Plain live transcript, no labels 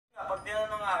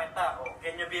nga kita, oh,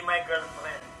 can you be my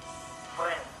girlfriend?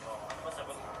 Friend. Oh, ano ba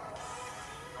sagot mo?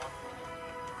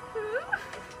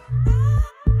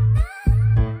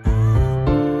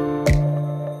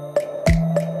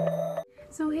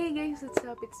 So hey guys, what's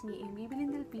up? It's me,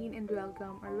 Babylyn, and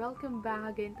welcome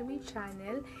back again to my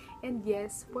channel. And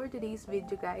yes, for today's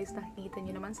video guys, nakikita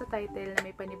nyo naman sa title na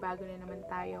may panibago na naman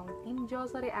tayong Team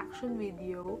Josa reaction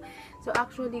video. So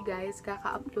actually guys,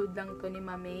 kaka-upload lang to ni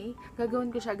mamey.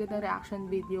 Gagawin ko siya agad ng reaction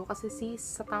video kasi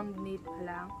sa thumbnail pa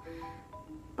lang,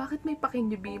 bakit may pa-can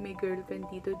you be my girlfriend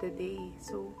dito dadeyyy?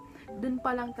 So dun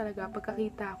pa lang talaga,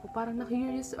 pagkakita ko, parang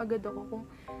na-curious agad ako kung,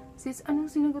 sis,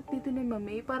 anong sinagot dito ni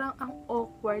mamey? Parang ang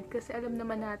awkward kasi alam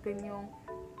naman natin yung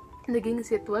naging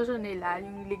sitwasyon nila,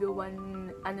 yung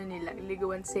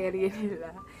ligawan serye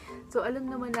nila. So,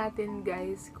 alam naman natin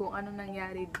guys kung anong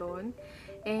nangyari doon.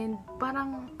 And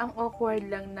parang ang awkward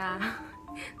lang na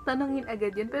tanongin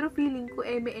agad yun. Pero feeling ko,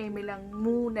 eme-eme lang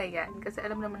muna yan. Kasi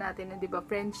alam naman natin na, di ba,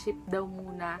 friendship daw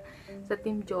muna sa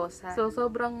Team Josa. So,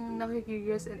 sobrang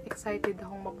nakikurious and excited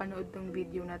akong mapanood ng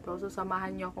video na to. So,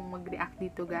 samahan nyo akong mag-react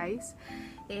dito, guys.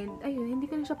 And, ayun, hindi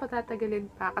ko na siya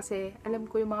patatagalin pa kasi alam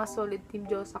ko yung mga solid Team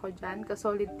Josa ko dyan.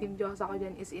 Ka-solid Team Josa ko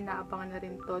dyan is inaabangan na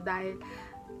rin to dahil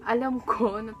alam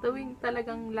ko na tuwing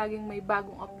talagang laging may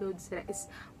bagong upload sila is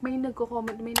may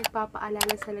nagko-comment, may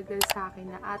nagpapaalala talaga sa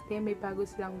akin na ate, may bago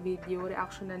silang video,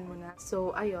 reactionan mo na.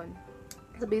 So, ayun.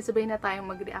 Sabay-sabay na tayong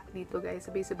mag-react dito guys.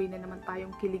 Sabay-sabay na naman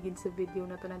tayong kiligin sa video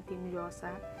na to ng Team Josa.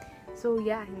 So,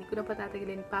 yeah, hindi ko na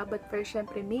patatagalin pa. But first,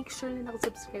 syempre, make sure na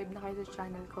nakasubscribe na kayo sa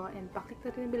channel ko and paklik na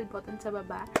rin yung bell button sa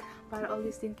baba para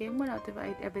always din kayong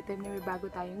ma-notified every time na may bago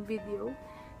tayong video.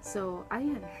 So,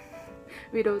 ayun.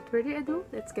 Without further ado,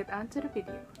 let's get on to the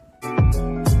video.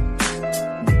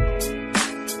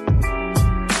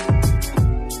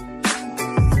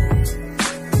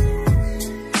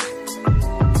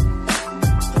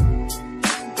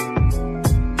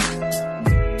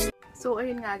 So,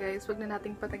 ayun nga guys, wag na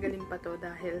nating patagalin pa to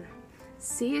dahil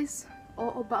sis,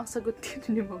 oo ba ang sagot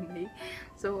dito ni mamey?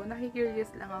 So,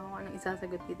 nakikurious lang ako kung anong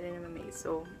isasagot dito ni mamey.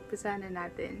 So, umpisa na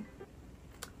natin.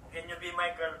 Can you be my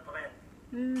girlfriend?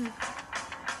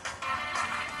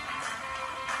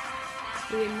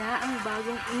 Yun na ang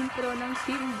bagong intro ng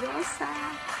Team Josa.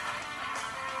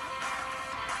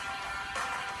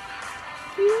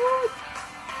 Cute!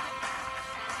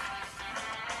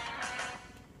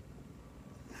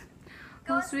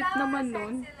 Ang sweet naman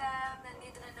nun.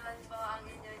 Nandito na naman po ang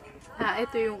inyong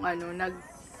Ito yung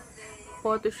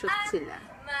nag-photoshoot sila.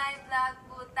 may vlog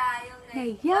po tayo ngayon.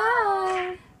 Hey,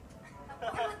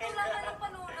 Tulad na ng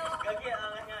panulo.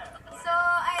 Gagyaangan nga. So,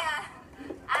 ayan.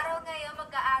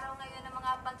 Mag-aaraw ngayon ng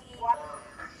mga pag-iwan.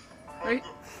 ay,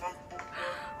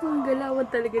 ang galawan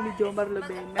talaga ni Jomar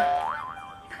Lovena.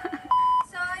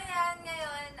 So, ayan.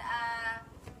 Ngayon,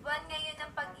 buwan ngayon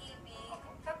ng pag-ibig.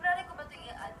 February ko ba ito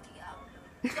i-upload?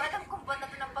 So, alam kong buwan na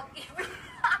ito ng pag-ibig.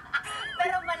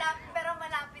 pero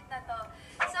malapit na to.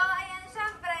 So, ayan.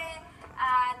 Syempre,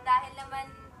 dahil naman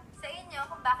sa inyo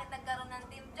kung bakit nagkaroon ng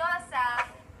Team Josa,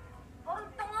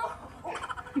 tungo.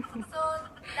 So,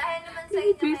 dahil naman sa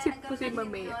inyo kaya nagkaroon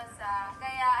ng Team Josa,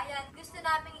 kaya ayan, gusto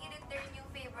namin i-return yung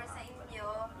favor sa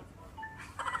inyo.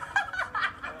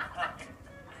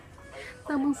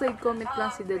 Tamang side comment lang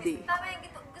si dadeyyy.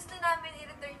 Gusto namin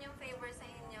i-return yung favor sa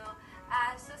inyo.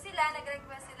 So sila,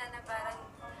 nag-request sila na parang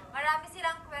marami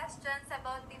silang questions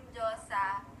about Team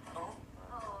Josa. Oo.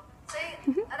 So,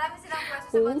 marami silang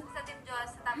questions about sa Team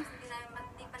Josa, tapos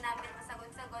di pa namin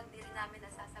masagot-sagot, di rin namin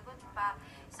nasasagot pa.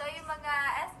 So, yung mga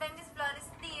S by Miss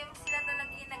Flores team, sila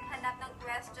talaga yung naghanap ng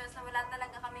questions na wala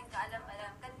talaga kaming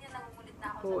kaalam-alam. Kanina nangungulit na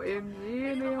ako. OMG,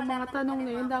 ano yung mga tanong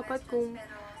na yun? Dapat kung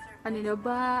ano na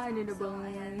bang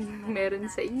meron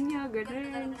sa inyo,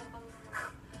 ganun.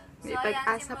 May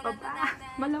pag-asa pa ba?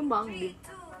 Malamang din.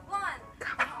 3, 2,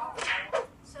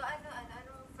 1. So,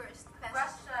 anong first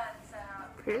question?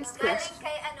 First Galing question.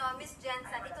 kay Miss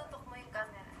Jensen, itutok mo yung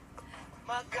camera.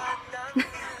 Magandang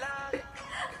ilang.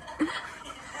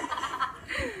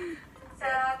 Sa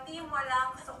team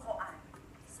walang sukuan.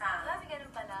 May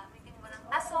ganun pala. May team walang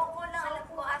asoko lang. Alam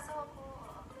ko, asoko.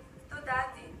 To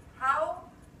daddy, how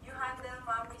you handle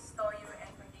mommy's toyo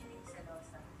and pagiging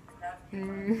selosa? Love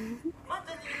you.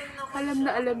 Madali lang naman Alam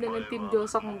na ng Team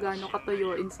Josa kung gaano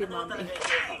katuyoin si mamey.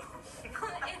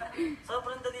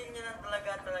 Sobrang dali niya lang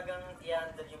talagang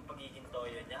i-handle yung pagiging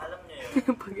toyo niya. Alam niyo yun.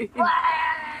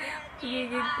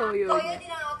 Pagiging toyo Toyo, niya. hindi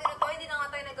na nga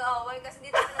tayo nag-aaway kasi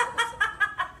hindi tayo nag-uusap.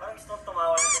 Parang gusto kong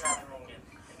tumawa na sinabi mong yun.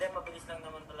 Hindi, mabilis lang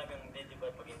naman talagang hindi, di ba?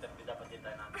 Pag-interview dapat din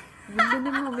tayo natin. Ganda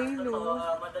ng mamey, no?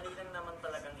 Madali lang naman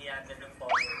talagang i-handle yung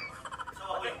toyo. So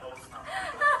ako yung host na.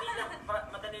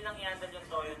 Madali madali lang i-handle yung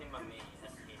toyo ni Mamey.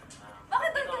 As in,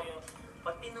 Bakit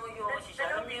pag tinuyo kasi siya,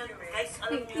 alam niyo yun, guys,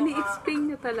 alam niyo Ini-explain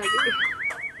niya talaga eh.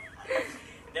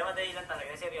 Hindi, madali lang talaga.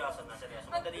 Seryoso na,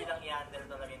 seryoso. Madali lang i-handle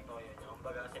talaga yung toyo niya.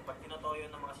 Kumbaga, kasi pag tinutoyo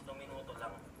ng mga 7 minuto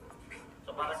lang. So,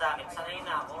 para sa akin, sanay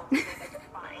na ako.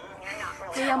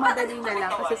 Kaya madali na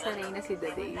lang kasi sanay na si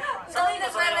dadeyyy. So, yun na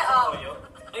Sanay sana, ako sa toyo.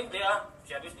 Ay, hindi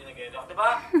serious, di nag-edit. Diba?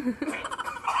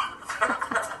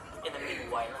 In a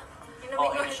meanwhile,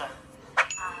 okay na siya. okay.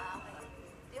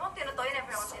 Di mo tinutoy, never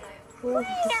ako tinutoy. Where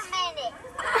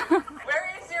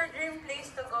is your dream place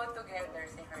to go together,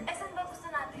 si Her? Eh, saan ba gusto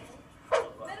natin?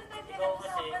 Meron tayo Ikaw kasi,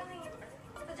 pinag-usapan eh.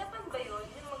 Sa Japan ba yun?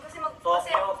 Kasi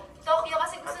Tokyo. Tokyo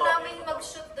kasi gusto Tokyo. namin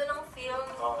mag-shoot doon ng film.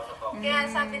 Oo, sa Tokyo. Kaya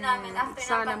sabi namin, after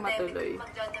Sana ng matuloy. pandemic,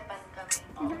 magja-Japan kami.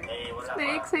 Eh, wala pa.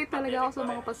 Na-excite talaga ako sa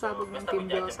mga pasabog ng Basta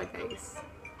TEAMJOSA, mag-Japan. guys.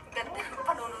 Ganda ng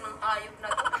panuno ng hayop na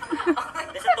to.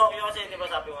 Hindi, sa Tokyo kasi, di ba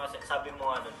sabi mo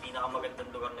nga nun,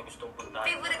 pinakamagandang lugar na gustong puntahan.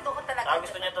 Favorite ko talaga.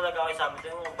 Gusto niya talaga ako sa amin.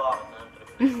 Tingnan mo, bakit na ang trip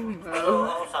niya? Pero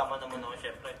ako, sama naman ako,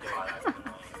 syempre. Tiwala naman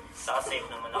ako. Saka safe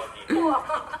naman ako dito.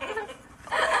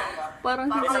 Parang Parang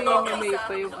hindi sa yung Tokyo, may sa-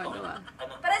 pa yung ano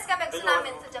Ano? Pares kami gusto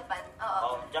namin sa Japan. Oo.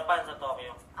 Oh, Japan sa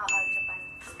Tokyo. Oo, Japan.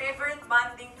 Favorite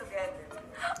bonding together?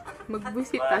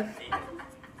 Magbisitan. Banding.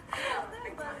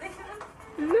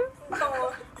 Hello?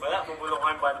 Wala, bubulong ko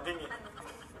yung banding eh.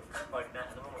 Wag na,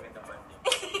 ano mo magandang banding?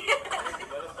 Hindi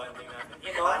ko alam banding natin.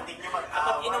 Banding niya mag-away.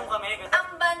 Kapag inom kami, Ang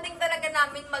banding talaga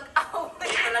namin mag-away.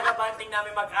 hindi talaga banding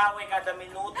namin mag-away kada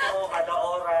minuto, kada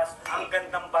oras. Ang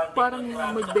gandang banding. Parang nun,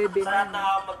 promise. magdede Sa lahat na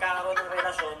magkakaroon ng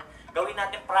relasyon, gawin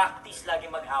natin practice lagi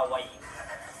mag-away.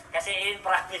 Kasi in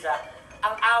practice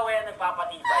ang away ang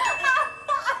nagpapatibay.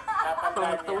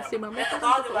 Tatandaan Tawa si Mami. Ito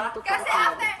totoo, di ba? Kasi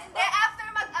after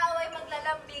mag-away,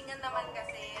 maglalambingan naman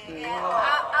kasi. Kaya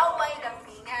away,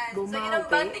 lambingan. So yun ang Bumawi.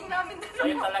 banding namin. So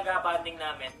yun talaga banding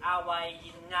namin. Away,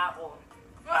 yun nga ako.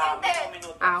 Hindi. 2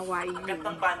 minutos. Away. Ang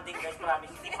gandang banding guys,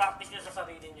 promise. I-practice nyo sa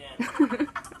sarili nyo yan.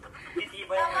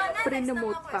 Titibay Tama yan. na.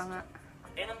 Pre-nomote pa nga.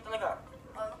 Eh, naman talaga.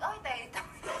 Okay tayo.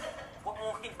 Huwag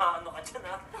mo kinaano ka dyan,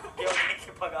 ha? Hindi ako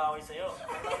nakikipag-away sa'yo.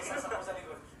 Saksak mo sa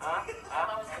likod. Ha? Ha?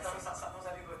 Saksak mo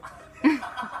sa likod.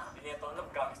 Pineto,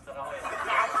 gangster ako eh.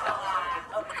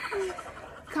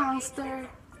 Gangster.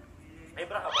 May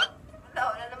bra ka ba?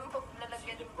 Wala naman po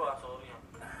lalagyan. Silip ko sorry.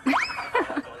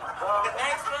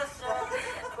 Next question.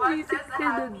 What Visit does a ka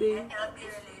happy today. and healthy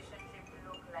relationship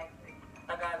look like to you?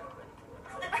 Tagalog.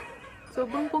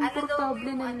 Sobrang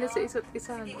komportable na nila sa isa't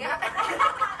isa. Sige No? nga.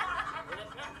 Ulit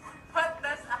nga. What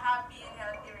does a happy and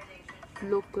healthy relationship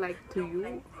Look like to you.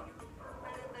 Ano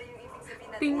to yung ibig sabihin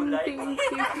natin? Ting, Kulay. ting,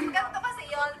 ting. Ganito kasi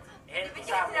yun. Healthy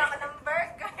Bibigyan sabi. nila ako ng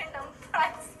burger, ng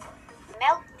fries.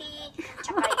 Milk tea,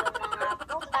 tsaka yung mga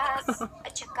prutas,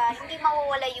 at tsaka hindi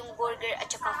mawawala yung burger at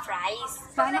tsaka fries.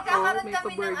 Sana all Nagkakaroon may kami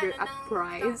pa-burger ng, at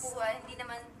fries. ng buwan, hindi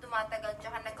naman tumatagal,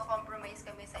 tsaka nagko-compromise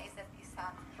kami sa isa't isa.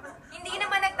 Hindi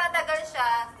naman nagtatagal siya,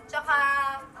 tsaka...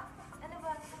 Ano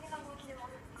ba?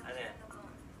 Ano yan?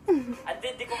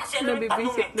 Hindi ko kasi alam yung tanong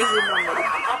Nabibisit eh. na si Mami.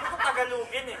 Sabi ko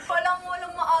Tagalogin eh. Walang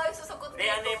maayos sa sagot Hindi,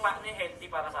 ano yung healthy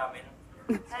para sa amin?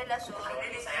 Sa relasyon.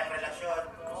 Sayang relasyon.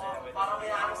 Parang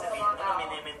may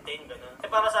mini-maintain, gano'n. Eh,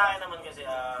 para sa akin naman kasi,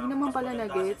 Hindi naman mas pala maganda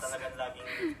na-gets. kasi talagang laging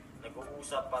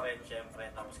nag-uusap pa rin, syempre.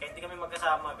 Tapos kahit hindi kami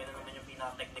magkasama, gano'n naman yung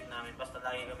pinaka-technique namin, basta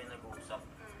lagi kami nag-uusap.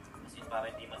 Kasi para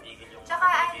hindi matigil yung... Tsaka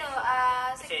ano,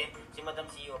 Kasi si Madam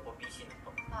CEO po, busy na po.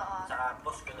 Oo. Saka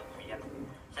boss ko na umiyak.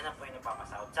 Siya na po yung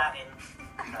nagpapasahod sa akin.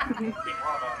 Team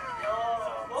Horror. So,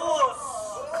 boss!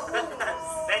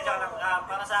 Then, joke lang.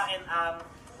 Para sa akin,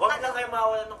 huwag lang kayo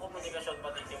mawalan ng komunikasyon,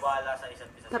 pati tiwala sa isa't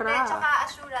isa. Tara. Then, tsaka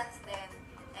assurance din.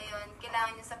 Ayun,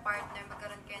 kailangan nyo sa partner,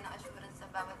 magkaroon kayo ng assurance sa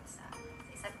bawat isa. Sa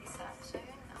isa't isa. So,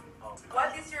 yun lang. Oh.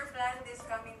 What is your plan this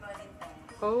coming Valentine's?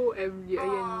 OMG,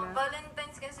 ayan na.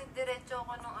 Valentine's kasi diretso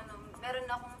ako nung meron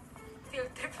akong field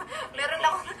trip. meron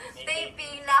akong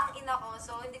taping, lock-in ako.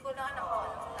 So, hindi ko lang alam kung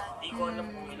anong plan. Hindi ko alam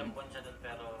kung ilang buwan siya doon,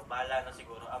 pero bahala na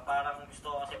siguro. Parang gusto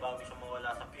ko kasi bago siya mawala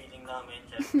sa feeling namin.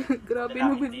 Grabe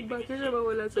lalaki naman, TV bakit kasi. siya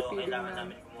mawala sa So, feeling kailangan namin?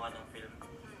 namin kumuha ng film.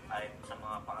 Ay, sa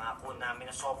mga pangako namin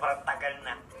na sobrang tagal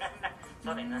na.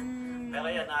 Sorry na. Pero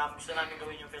yun, gusto namin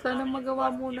gawin yung film Sana namin. magawa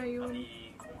yung mo what na if, yun.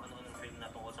 Pati kung ano-anong film na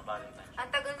tungkol sa Valentine's. Ang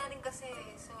tagal na rin kasi.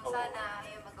 So, Oo. sana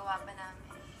yung magawa pa namin.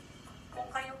 Kung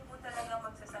kayo po talaga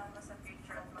magsasama sa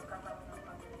future at magkakaroon ng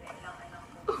pamilya, ilang anak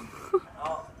po?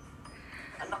 Oh,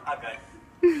 anak agad.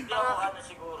 Hindi ako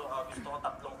siguro, gusto ko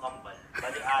 3 kambal.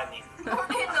 Bali 6.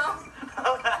 Okay, no?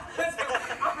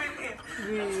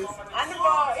 Yes. Ano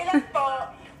po? Ilan po?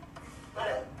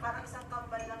 Parang isang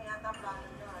kambal lang yata plano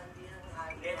nyo, hindi yung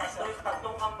Hindi,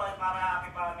 3 kambal para happy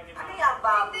family. Ano yan,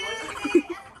 baboy?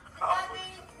 Dati,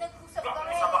 nag-usap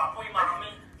kami.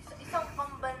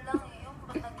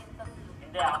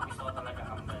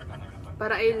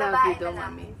 Para I love Babae you daw, na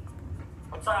lang. mami.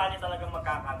 Kung saan talagang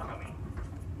magkakana kami.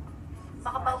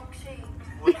 Baka bahog siya eh.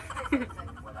 Wala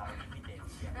kang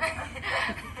ebidensya.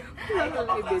 Wala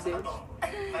kang evidence.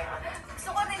 Gusto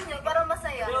ko rin yun, para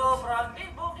masaya. Yo, Brandy,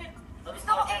 bakit?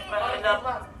 Gusto ko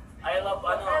I love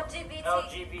LGBT.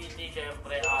 LGBT,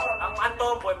 syempre. Ang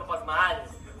tomboy, mapagmahal.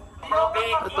 Mga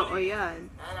Becky. Totoo yan.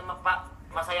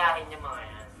 Masayahin yung mga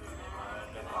yan.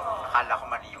 Akala ko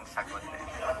mali yung sagot eh.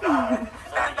 So,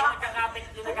 yung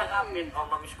nagkakapit,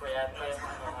 mamiss ko yan. Kaya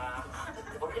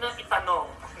huwag nyo nang itanong.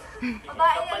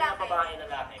 Babae, Kapal na lalaki. babae,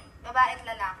 lalaki. Babae at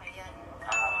lalaki, yan.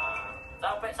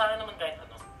 Sana naman kahit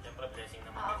ano. Siyempre, blessing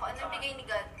naman. Kung anong bigay ni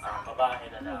God sa akin. Babae,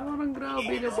 lalaki. Parang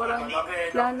grabe na, parang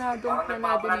planado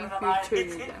na yung future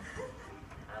nila.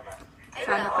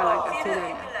 Sana talaga sila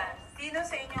na. Sino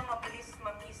sa inyo mabilis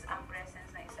mamiss ang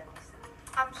presence ng isa't isa?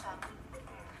 Siya.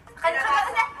 Kanya ka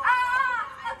na.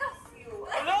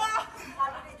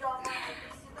 Sabi ni Jomar,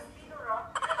 sino pinura?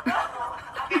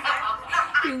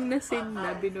 Yung nasin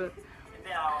na binut.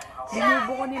 Hindi ako.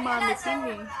 Binubo ko ni Mami Tin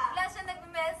eh. Wala siya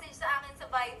nag-message sa akin sa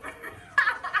Viber.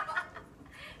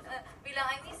 Bilang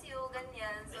I miss you,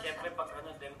 ganyan. So, Siyempre, pag ano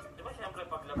din, di ba siyempre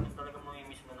pag love mo talaga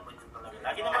mamimiss mo naman yun talaga.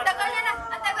 Lagi naman.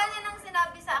 ang tagal niya nang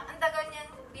sinabi sa akin, ang tagal niya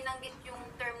binanggit yung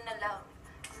term na love.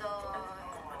 So,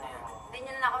 hindi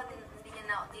niya na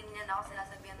ako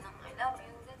sinasabihan ng I love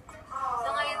you. So,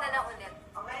 ngayon na lang ulit.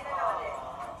 Okay na na ulit.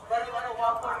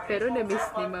 Pero na-miss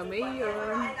ni Mamey yun.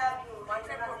 I love you. Why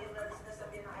na lang yung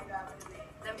nasabihin ng I love you?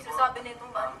 Dami sinasabi na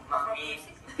itong ba? Mami,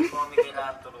 kami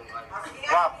kailangan tulungan. Sige,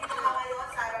 hindi mo ngayon,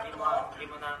 Sarah. Di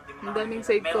mo na. Ang daming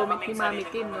side comment ni Mami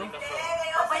Tin, no?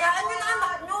 Pabayaan nyo na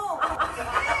anak nyo!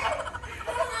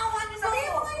 Anong awa niyo sa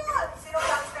iyo ngayon? Sino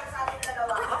gangster sa ating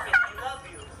dalawa? Bakit? I love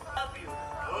you. Love you.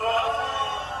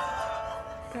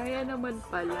 Kaya naman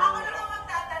pala. Ako naman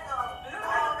magtatanong.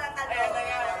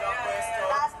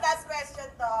 Last question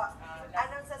to.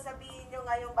 Anong sasabihin nyo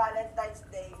ngayong Valentine's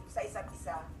Day sa isa't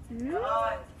isa?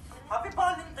 Happy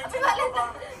Valentine's!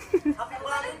 Happy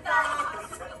Valentine's!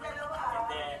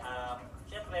 Hindi,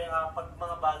 siyempre, pag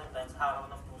mga Valentine's, araw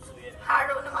ng puso yan.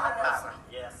 Haro ng mga puso.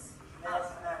 Yes.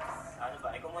 Ano ba?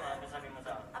 Ikaw muna, ano sabi mo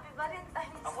sa akin? Happy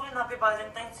Valentine's. Ako rin, Happy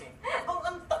Valentine's eh. Ano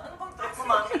bang trip mo,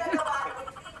 mami?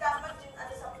 Dapat yung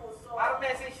ano sa puso. Parang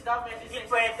message daw, message. Hindi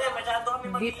pwede, masyado kami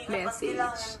Deep mag-iingat. Mas message.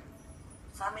 kailangan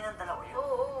sa amin ang dalawa yun.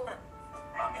 Oo.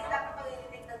 Hindi dapat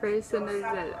manginig ng Personal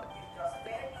na lang.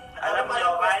 Alam mo,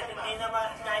 kahit hindi na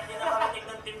makarating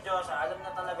ng Team Josa, alam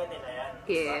na talaga nila yan.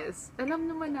 Yes. Alam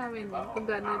naman namin yun kung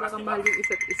gaano nila kamahal yung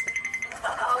isa't isa.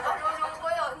 Marunong ko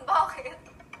yun. Bakit?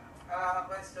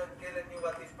 Question, kailan yung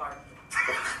what if part?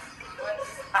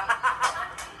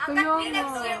 Ang Kaya may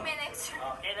next nga. year, may next year.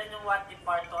 Kailan yung what if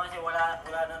part 2 kasi wala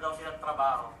na daw silang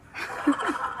trabaho.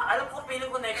 Alam ko, feeling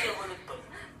ko next year ulit to.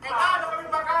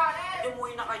 Hindi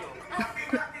umuwi na kayo.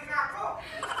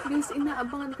 Guys,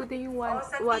 inaabangan ko din yung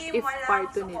Sa what team if Walang part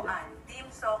 2 nila. Sukuan, Team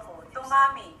Soko, to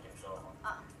Mami, So,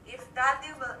 if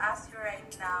Daddy will ask you right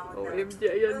now, OMG,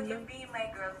 ayan will you na. be my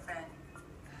girlfriend?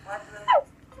 What will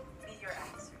be your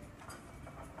answer?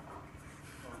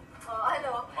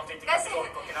 Kasi,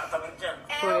 ko tinatanong dyan.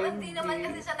 hindi naman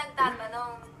kasi siya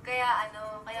nagtatanong. Kaya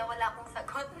kaya wala akong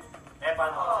sagot.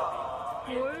 Paano ko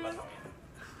sabihin?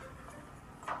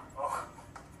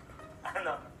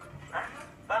 Ano?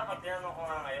 Bakit tinanong ko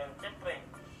nga ngayon? Siyempre.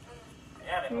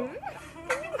 Nangyari ko.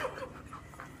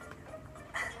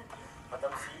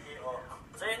 Madam CEO.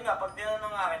 So yun nga, pag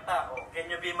tinanong nga kita, can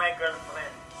you be my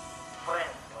girlfriend?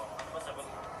 Friend. Ano ba sagot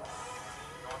mo?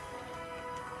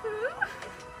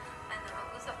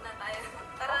 Mag-usap na tayo.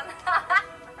 Tara na.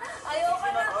 Ayoko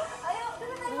na. Ayoko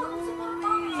na tayo.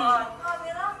 Saan?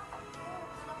 Camera.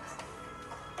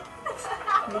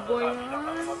 Ano ba yan?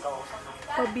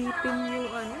 Pabitin yung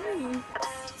ano eh.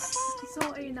 So,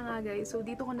 ayun na nga guys. So,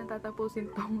 dito ko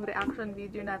natatapusin tong reaction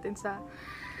video natin sa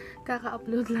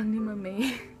kaka-upload lang ni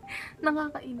Mamey.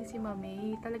 Nakakainis si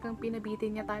Mamey. Talagang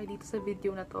pinabitin niya tayo dito sa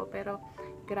video na to. Pero,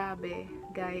 grabe,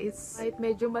 guys. Kahit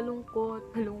medyo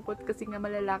malungkot kasi nga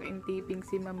malalaking taping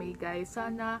si Mamey, guys.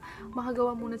 Sana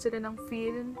makagawa muna sila ng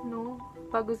film, no?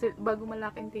 Bago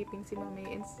malaking taping si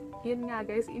Mamey. And yun nga,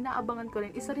 guys, inaabangan ko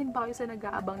rin. Isa rin ba kayo sa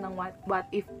nag-aabang ng what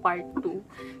if part 2?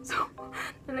 So,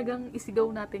 talagang isigaw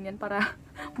natin yan para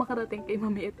makarating kay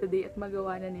Mamey at today at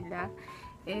magawa na nila.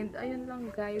 And ayun lang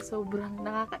guys, sobrang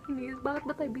nakakainis. Bakit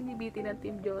ba tayo binibitin ng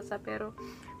Team Josa? Pero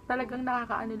talagang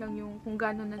nakakaano lang yung kung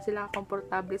gano'n na sila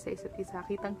komportable sa isa't isa.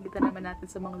 Kitang-kita naman natin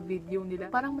sa mga video nila.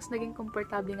 Parang mas naging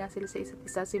komportable nga sila sa isa't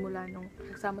isa simula nung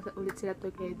nagsama ulit sila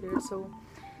together. So,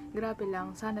 grabe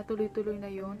lang. Sana tuloy-tuloy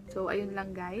na yun. So, ayun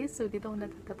lang guys. So, dito ako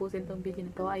natatapusin tong video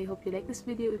na to. I hope you like this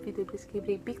video. If you do, please give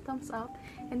it a big thumbs up.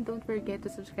 And don't forget to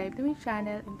subscribe to my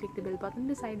channel and click the bell button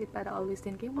beside it para always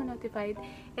din kayo ma-notified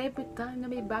every time na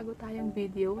may bago tayong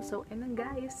video. So, ayun lang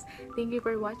guys. Thank you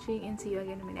for watching and see you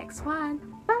again in my next one.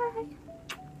 Bye!